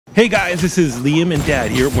Hey guys, this is Liam and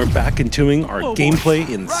Dad here, and we're back continuing our gameplay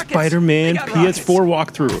in Spider-Man PS4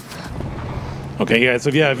 walkthrough. Okay guys, so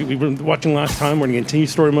yeah, if we were watching last time, we're going to continue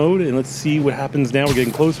story mode, and let's see what happens now. We're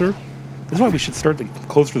getting closer. This is why we should start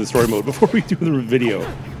closer to the story mode before we do the video.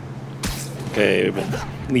 Okay, but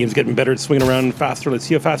Liam's getting better at swinging around faster. Let's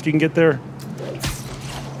see how fast you can get there.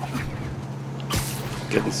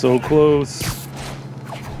 Getting so close.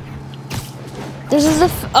 This is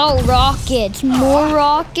rockets. More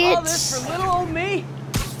rockets. All this for little old me?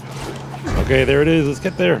 Okay, there it is. Let's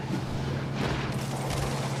get there.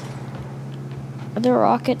 Are there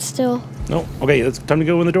rockets still? No. Okay, it's time to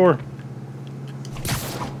go in the door.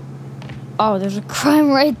 Oh, there's a crime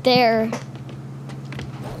right there.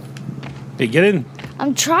 Hey, get in.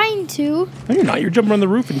 I'm trying to. No, you're not. You're jumping on the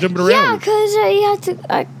roof and jumping around. Yeah, because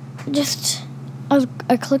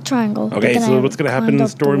I click triangle. Okay, so what's going to happen in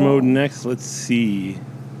story mode next? Let's see.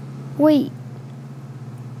 Wait.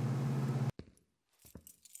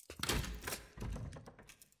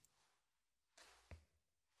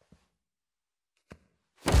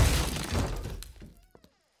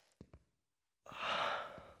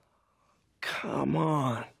 Come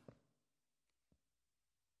on.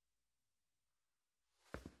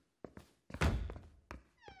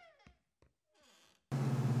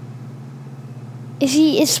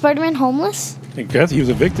 Is Spider-Man homeless? I guess he was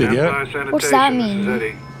evicted, yeah. What's that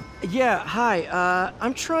mean? Yeah, hi.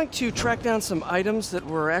 I'm trying to track down some items that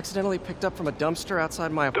were accidentally picked up from a dumpster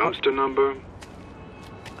outside my apartment. Dumpster number?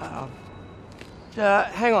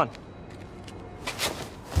 Hang on.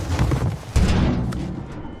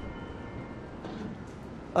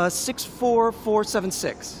 Uh,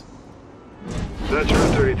 64476. That's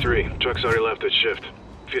Route 33. Truck's already left its shift.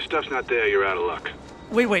 If your stuff's not there, you're out of luck.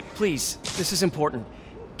 Wait, please. This is important.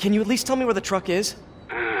 Can you at least tell me where the truck is?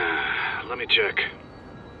 Let me check.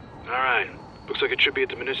 Alright. Looks like it should be at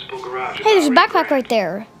the municipal garage. Hey, there's a backpack right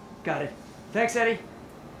there. Got it. Thanks, Eddie.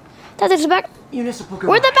 Dad, there's a back. Municipal garage.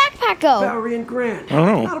 Where'd the backpack go? Bowery and Grand. I don't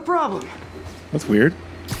know. Not a problem. That's weird.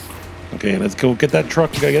 Okay, let's go get that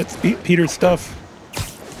truck. We gotta get Peter's stuff.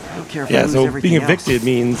 I don't care if I Yeah, lose so everything being evicted else.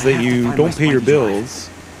 means that you don't pay your bills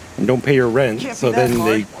and don't pay your rent, Can't so be that then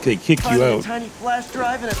hard. they kick you out. Tiny flash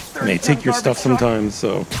drive and a And they take your stuff sometimes,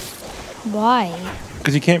 so. Why?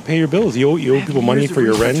 Because you can't pay your bills. You owe people money for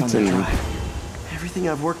your rent and. Everything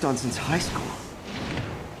I've worked on since high school.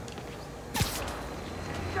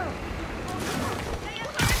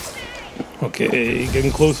 Okay,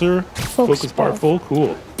 getting closer. Focus bar full.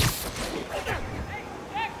 Cool.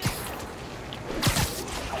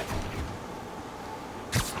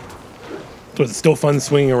 So it's still fun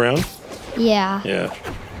swinging around? Yeah. Yeah.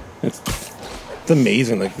 It's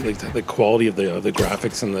amazing. Like the quality of the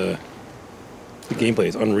graphics and the gameplay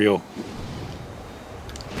is unreal.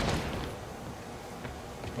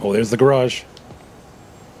 Oh, there's the garage.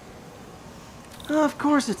 Oh, of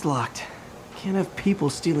course it's locked. Can't have people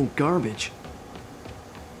stealing garbage.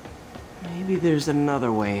 Maybe there's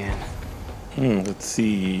another way in. Let's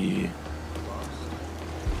see.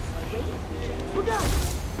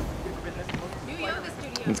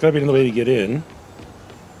 It's gotta be another way to get in.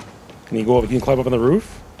 Can you go up? Can you climb up on the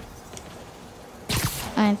roof?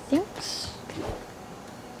 I think so.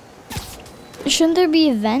 Shouldn't there be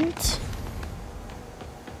a vent?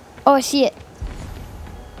 Oh, I see it.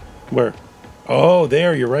 Where? Oh,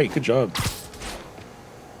 there. You're right. Good job.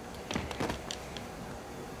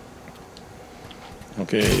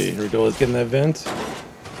 Okay, here we go. Let's get in that vent.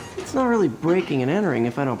 It's not really breaking and entering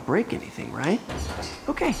if I don't break anything, right?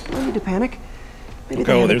 Okay, no need to panic. Maybe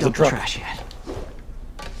Okay, they haven't there's the dumped truck. trash yet.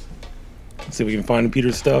 Let's see if we can find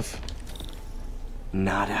Peter's stuff.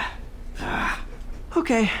 Nada.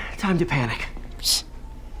 Okay, time to panic.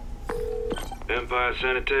 Empire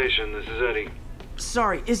Sanitation, this is Eddie.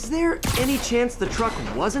 Sorry, is there any chance the truck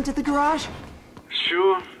wasn't at the garage?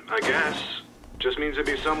 Sure, I guess. Just means it'd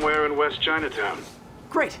be somewhere in West Chinatown.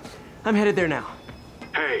 Great, I'm headed there now.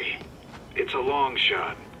 Hey, it's a long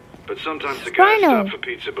shot. But sometimes the guys Rhino. stop for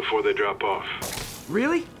pizza before they drop off.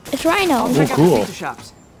 Really? It's Rhino. Oh, Check out cool. the pizza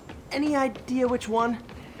shops. Any idea which one?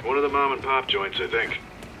 One of the mom and pop joints, I think.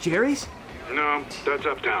 Jerry's? No, that's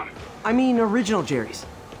uptown. I mean original Jerry's.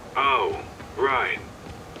 Oh, right.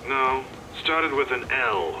 No, started with an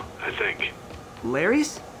L, I think.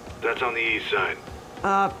 Larry's? That's on the east side.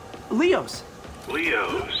 Leo's.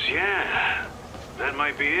 Leo's, yeah. That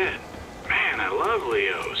might be it. Man, I love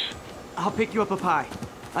Leo's. I'll pick you up a pie.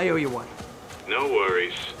 I owe you one. No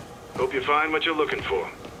worries. Hope you find what you're looking for.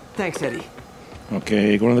 Thanks, Eddie.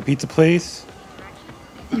 Okay, going to the pizza place.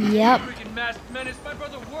 Yep.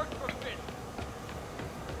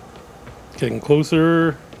 Getting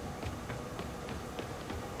closer.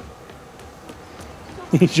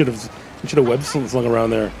 You should have web slung around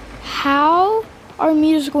there. How are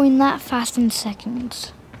meters going that fast in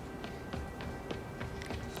seconds?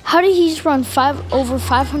 How did he just run over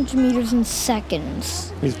 500 meters in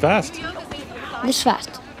seconds? He's fast. This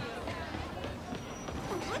fast.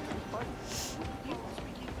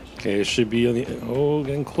 Okay, it should be on the. Oh,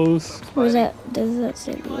 getting close. What is that? Does that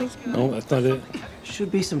say this? No, that's not it.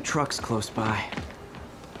 Should be some trucks close by.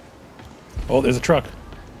 Oh, there's a truck.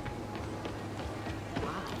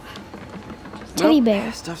 Teddy Nope,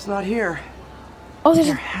 bear. Stuff's not here. Oh, there's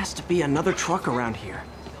There a... has to be another truck around here.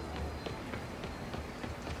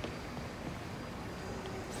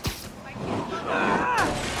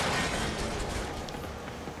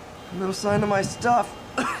 No sign of my stuff.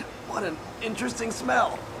 What an interesting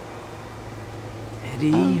smell. Eddie,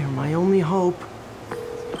 you're my only hope.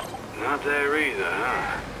 Not there either,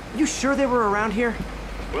 huh? You sure they were around here?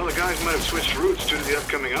 Well, the guys might have switched routes due to the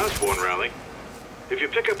upcoming Osborn rally. If your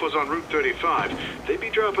pickup was on Route 35, they'd be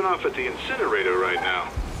dropping off at the incinerator right now.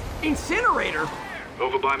 Incinerator?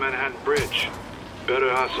 Over by Manhattan Bridge. Better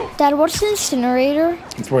hustle. Dad, what's an incinerator?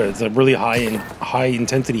 It's where it's a really high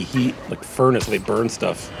intensity heat, like furnace. Where they burn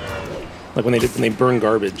stuff, like when they burn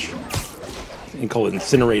garbage. You call it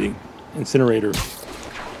incinerator.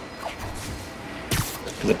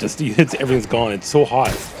 It just everything's gone. It's so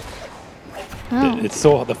hot. Oh.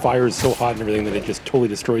 The fire is so hot and everything that it just totally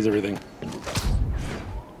destroys everything.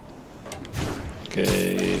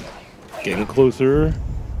 Okay, getting closer.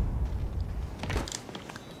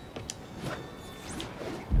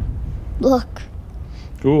 Look.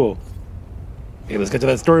 Cool. Okay, let's get to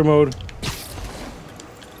that story mode.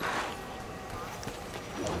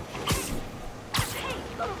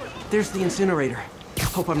 There's the incinerator.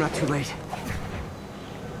 Hope I'm not too late.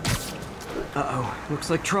 Uh-oh, looks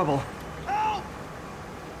like trouble.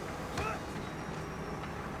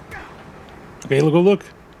 Okay, look.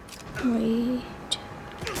 Wait.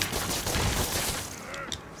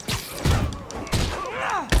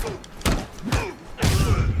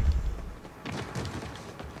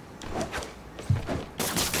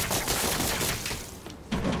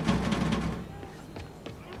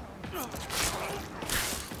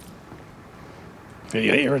 Okay,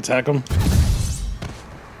 you air attack him.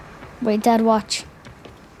 Wait, Dad, watch.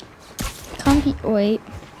 Come here. Wait.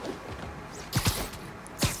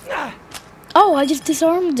 Oh, I just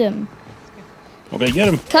disarmed him. Okay, get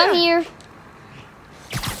him. Come here.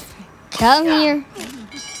 Come here.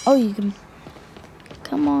 Oh, you can.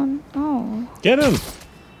 Come on. Oh. Get him.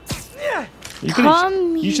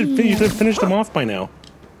 You should have finished him off by now.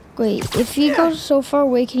 Wait, if he goes so far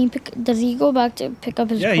away, can he does he go back to pick up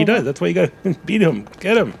his Yeah, he does. That's why you gotta beat him.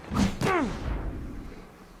 Get him.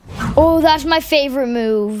 Oh, that's my favorite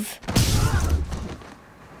move.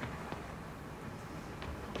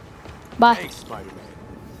 Bye. Hey, Spider-Man.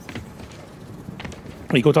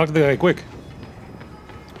 Hey, go talk to the guy quick.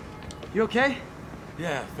 You okay?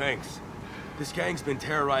 Yeah, thanks. This gang's been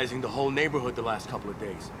terrorizing the whole neighborhood the last couple of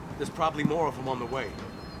days. There's probably more of them on the way.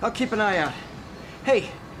 I'll keep an eye out. Hey,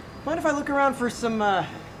 mind if I look around for some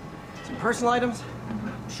personal items?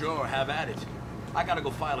 Sure, have at it. I gotta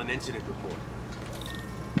go file an incident report.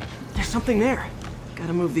 There's something there.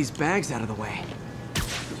 Gotta move these bags out of the way.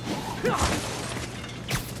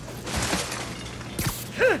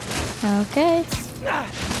 Okay. I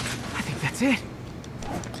think that's it.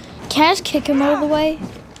 Can I just kick him out of the way?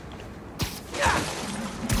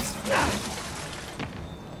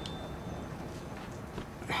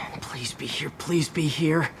 Please be here, please be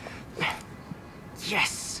here.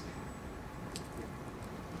 Yes!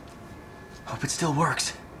 Hope it still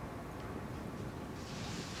works.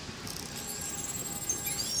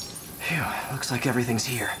 Phew, looks like everything's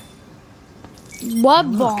here. What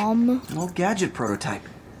Look, bomb? an old gadget prototype.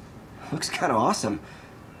 Looks kind of awesome.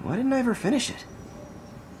 Why didn't I ever finish it?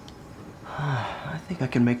 I think I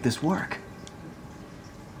can make this work.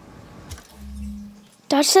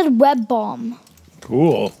 That said web bomb.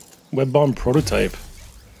 Cool. Web bomb prototype.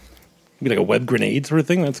 Be like a web grenade sort of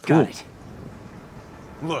thing. That's cool. Got it.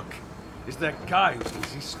 Look, it's that guy who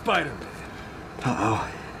thinks he's Spider-Man.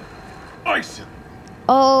 Uh-oh. Ice him!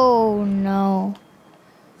 Oh no.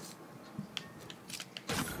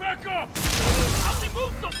 Back up! How's he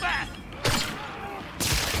move so fast?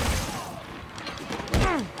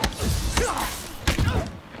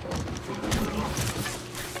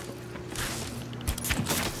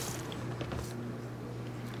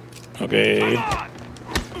 Okay.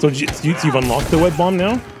 So you've unlocked the web bomb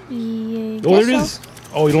now? Yeah, Oh, there it is.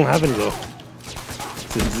 Oh, you don't have any though.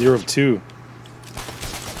 It's a 0 of 2.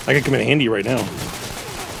 I could come in handy right now.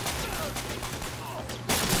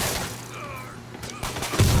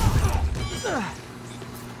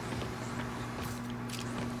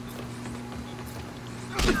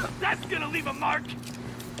 gonna leave a mark.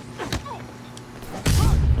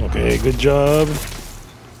 Okay, good job.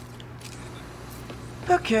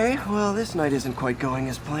 Okay, well, this night isn't quite going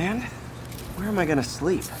as planned. Where am I gonna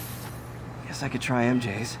sleep? Guess I could try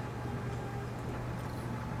MJ's.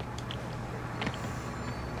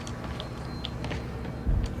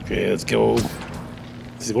 Okay, let's go.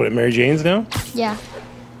 This is going to Mary Jane's now? Yeah.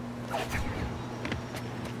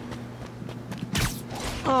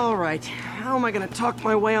 All right, how am I gonna talk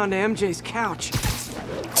my way onto MJ's couch?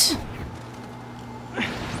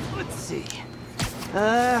 Let's see.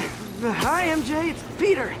 Hi MJ, it's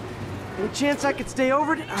Peter. Any chance I could stay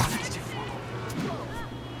over to... Oh, that's too formal.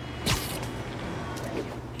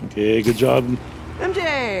 Okay, good job.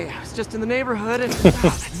 MJ, I was just in the neighborhood and... Oh,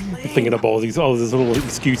 that's lame. Thinking up all these little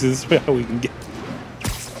excuses for how we can get.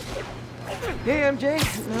 Hey MJ,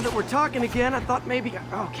 now that we're talking again, I thought maybe...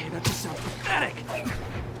 Okay, that just sounds pathetic.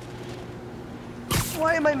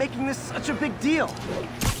 Why am I making this such a big deal?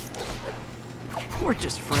 We're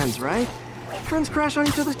just friends, right? Friends crash on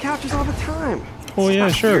each other's couches all the time. Oh yeah,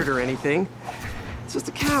 It's not sure. weird or anything. It's just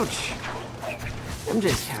a couch.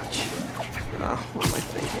 MJ's couch. Oh, what am I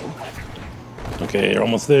thinking? Okay, you're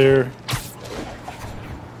almost there.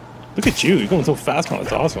 Look at you. You're going so fast now.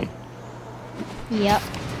 It's awesome. Yep.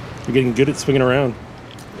 You're getting good at swinging around.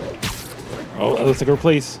 Oh, that looks like our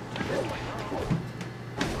place.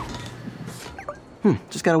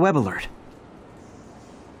 Just got a web alert.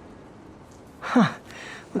 Huh.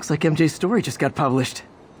 Looks like MJ's story just got published.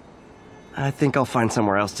 I think I'll find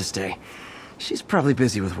somewhere else to stay. She's probably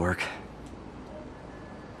busy with work.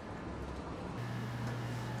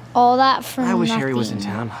 All that for I wish nothing. Harry was in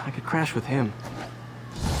town. I could crash with him.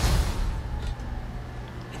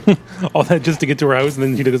 All that just to get to her house, and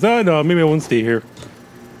then she goes, "Oh no, maybe I won't stay here."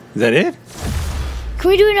 Is that it? Can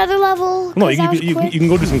we do another level? No, 'Cause that was you quick. can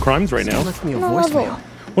go do some crimes right now. Left me a No voicemail. level.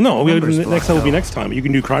 Well, no, the Number's next blocked, level will be though. next time. You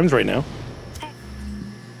can do crimes right now.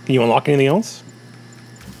 Can you unlock anything else?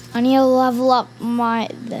 I need to level up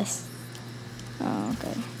this. Oh,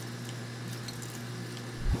 okay.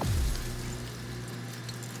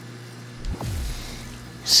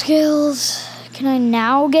 Skills. Can I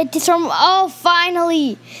now get disarm? Oh,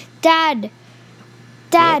 finally! Dad!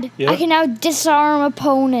 Yeah. I can now disarm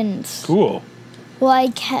opponents. Cool. Well, I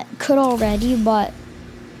could already, but...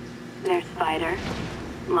 There's Spider.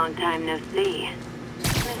 Long time no see.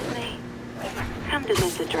 Miss me? Come to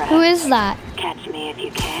this address. Who is that? Catch me if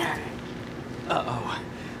you can. Uh-oh.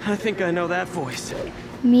 I think I know that voice.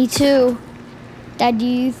 Me too. Dad, do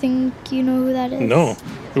you think you know who that is? No.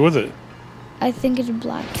 Who was it? I think it's a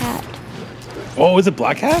black cat. Oh, is it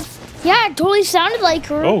Black Cat? Yeah, it totally sounded like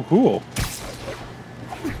her. Oh, cool.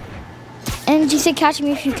 And she said, catch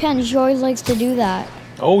me if you can. She always likes to do that.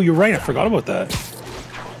 Oh, you're right. I forgot about that.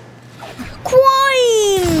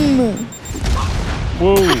 Coin!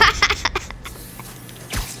 Whoa.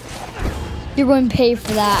 You're going to pay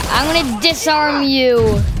for that. I'm going to disarm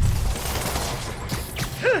you.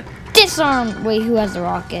 Disarm. Wait, who has the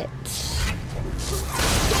rocket?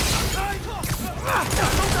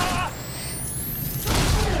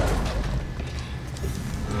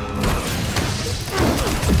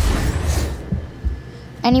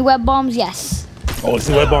 Any web bombs? Yes. Oh, it's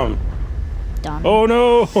the web bomb. Done. Oh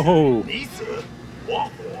no! I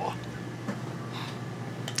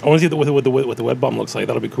want to see what the web bomb looks like.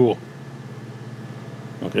 That'll be cool.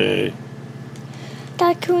 Okay.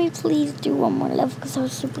 Dad, can we please do one more level because that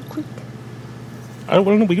was super quick? I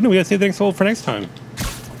don't know. We gotta save things for next time.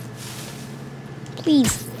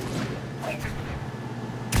 Please.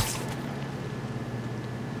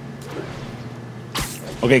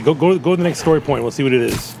 Okay, go to the next story point. We'll see what it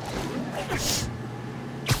is.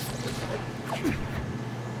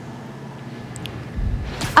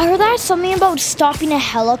 I heard there's something about stopping a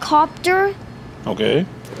helicopter. Okay.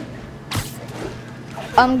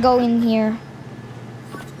 I'm going here.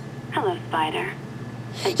 Hello, Spider.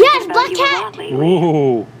 Yes, Black Cat!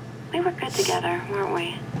 Ooh. We were good together, weren't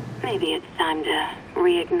we? Maybe it's time to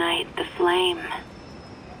reignite the flame.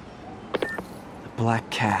 The Black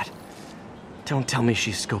Cat. Don't tell me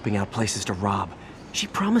she's scoping out places to rob. She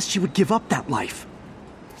promised she would give up that life.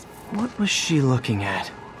 What was she looking at?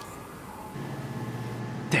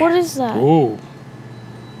 There. What is that? Ooh.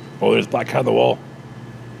 Oh, there's Black Cat on the wall.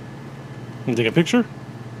 Can you take a picture?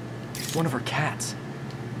 One of her cats.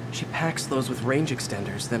 She packs those with range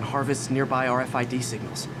extenders, then harvests nearby RFID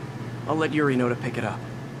signals. I'll let Yuri know to pick it up.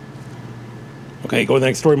 Okay, go to the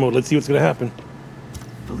next story mode. Let's see what's gonna happen.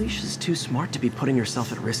 Felicia's too smart to be putting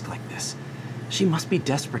herself at risk like this. She must be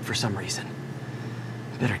desperate for some reason.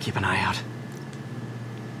 Better keep an eye out.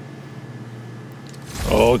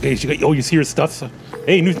 Oh, okay. Oh, you see her stuff?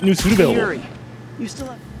 Hey, new suit available. Yuri, you still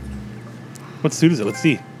have... What suit is it? Let's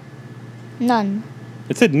see. None.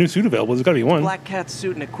 It said new suit available. There's got to be one. Black Cat's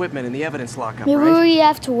suit and equipment in the evidence lockup, Maybe right? we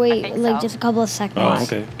have to wait think like so. just a couple of seconds. Oh,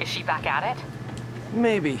 okay. Is she back at it?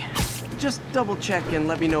 Maybe. Just double check and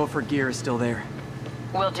let me know if her gear is still there.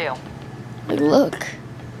 Will do. Like, look.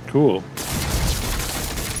 Cool.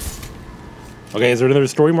 Okay, is there another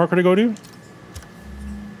story marker to go to?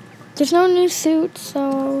 There's no new suit,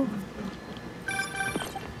 so...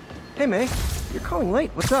 Hey, May. You're calling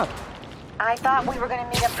late. What's up? I thought we were going to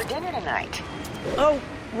meet up for dinner tonight. Oh,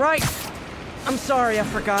 right. I'm sorry, I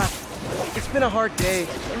forgot. It's been a hard day.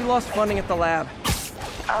 We lost funding at the lab.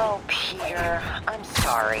 Oh, Peter, I'm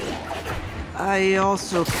sorry. I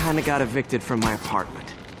also kind of got evicted from my apartment.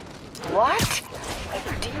 What?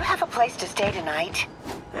 Do you have a place to stay tonight?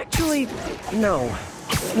 Actually, no.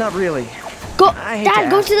 Not really. Go, I hate Dad, to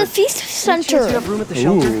go ask, to the but feast any chance you center. have room at the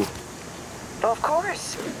shelter? Ooh. Of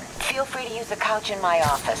course. Feel free to use the couch in my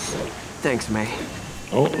office. Thanks, May.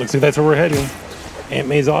 Oh, looks like that's where we're heading. Aunt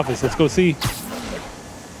May's office. Let's go see.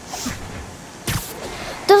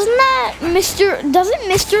 Doesn't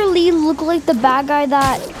Mr. Lee look like the bad guy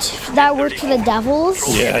that worked for the Devils?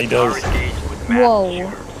 Yeah, he does.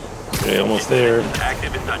 Whoa. Okay, almost there.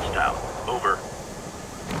 Active in touchdown. Over.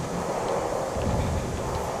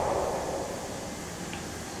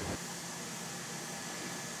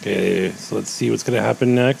 Okay, so let's see what's gonna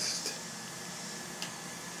happen next.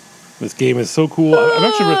 This game is so cool. I'm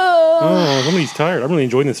actually. Oh, somebody's tired. I'm really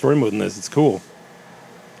enjoying the story mode in this. It's cool.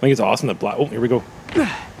 I think it's awesome that black. Oh, here we go.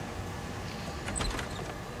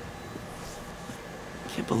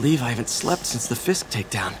 Can't believe I haven't slept since the Fisk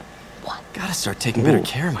takedown. What? Gotta start taking better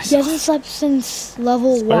care of He myself. hasn't slept since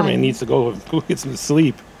level 1. Spider-Man needs to go get some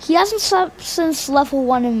sleep. He hasn't slept since level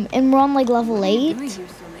 1 and we're on like level 8.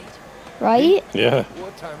 Right? Yeah.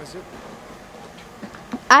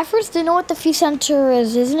 I first didn't know what the feast center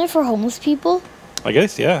is. Isn't it for homeless people? I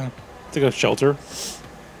guess, yeah. It's like a shelter. Do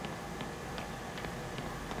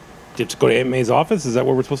you have to go to Aunt May's office? Is that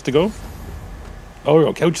where we're supposed to go? Oh, we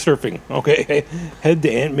go couch surfing. Okay, head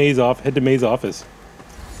to May's office.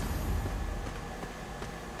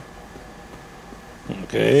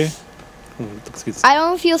 Okay. I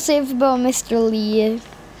don't feel safe about Mr. Lee.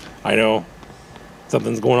 I know.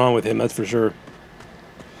 Something's going on with him, that's for sure.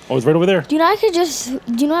 Oh, it's right over there. Do you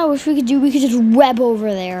know I wish we could do? We could just web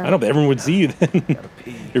over there. I know, but everyone would see you then.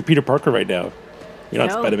 You're Peter Parker right now. You're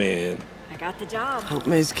not No. Spider-Man. I got the job. Hope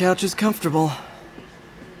May's couch is comfortable.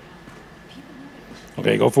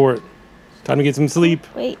 Okay, go for it. Time to get some sleep.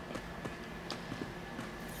 Wait.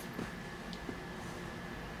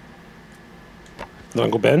 No,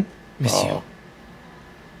 Uncle Ben? Miss you.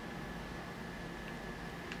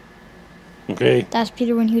 Okay. That's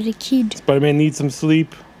Peter when he was a kid. Spider-Man needs some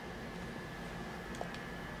sleep.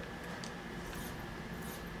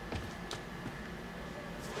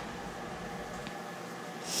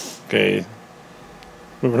 Okay.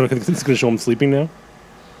 It's going to show him sleeping now?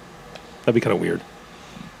 That'd be kind of weird.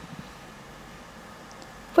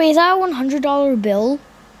 Wait, is that a $100 bill?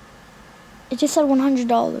 It just said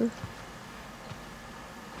 $100.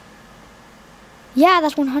 Yeah,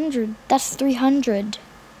 that's 100. That's 300.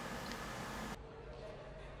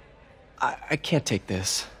 I can't take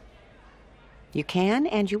this. You can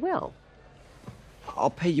and you will. I'll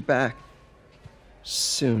pay you back.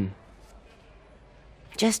 Soon.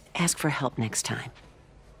 Just ask for help next time.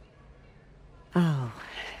 Oh,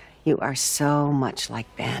 you are so much like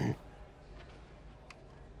Ben.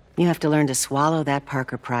 You have to learn to swallow that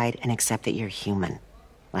Parker pride and accept that you're human,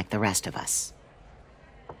 like the rest of us.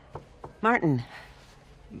 Martin.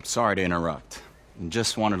 Sorry to interrupt.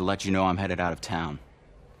 Just wanted to let you know I'm headed out of town.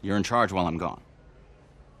 You're in charge while I'm gone.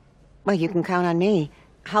 Well, you can count on me.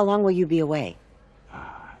 How long will you be away?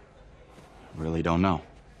 Really don't know.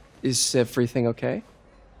 Is everything okay?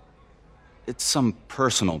 It's some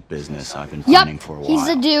personal business I've been planning for a while. He's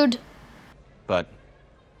the dude. But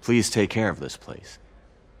please take care of this place.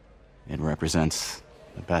 It represents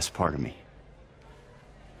the best part of me.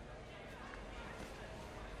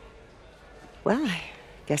 Well, I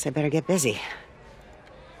guess I better get busy.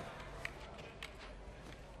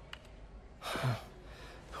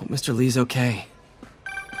 Hope Mr. Lee's okay.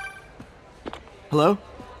 Hello?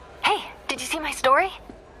 Hey, did you see my story?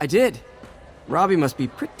 I did. Robbie must be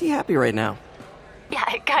pretty happy right now. Yeah,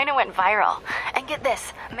 it kind of went viral. And get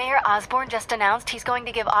this, Mayor Osborn just announced he's going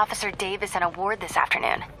to give Officer Davis an award this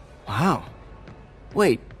afternoon. Wow.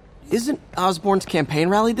 Wait, isn't Osborn's campaign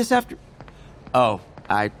rally this after... Oh,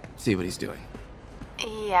 I see what he's doing.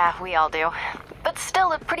 Yeah, we all do. But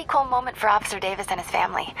still a pretty cool moment for Officer Davis and his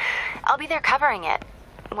family. I'll be there covering it.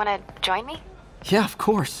 Wanna join me? Yeah, of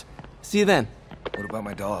course. See you then. What about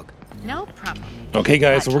my dog? No problem. Okay,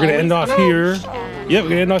 guys, so we're gonna end off here. Yeah, we're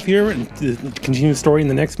gonna end off here and continue the story in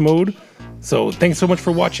the next mode. So thanks so much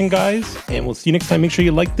for watching, guys, and we'll see you next time. Make sure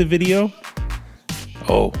you like the video.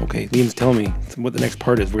 Oh, okay. Liam's telling me what the next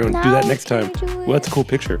part is. We're gonna do that next time. Well, that's a cool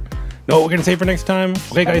picture. No, we're gonna save for next time.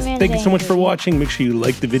 Okay, guys, thank you so much for watching. Make sure you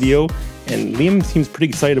like the video, and Liam seems pretty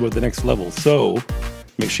excited about the next level. So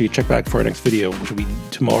make sure you check back for our next video, which will be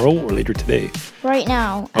tomorrow or later today. Right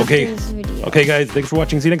now. Okay. After this video. Okay, guys, thanks for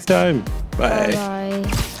watching. See you next time. Bye.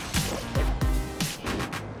 Bye.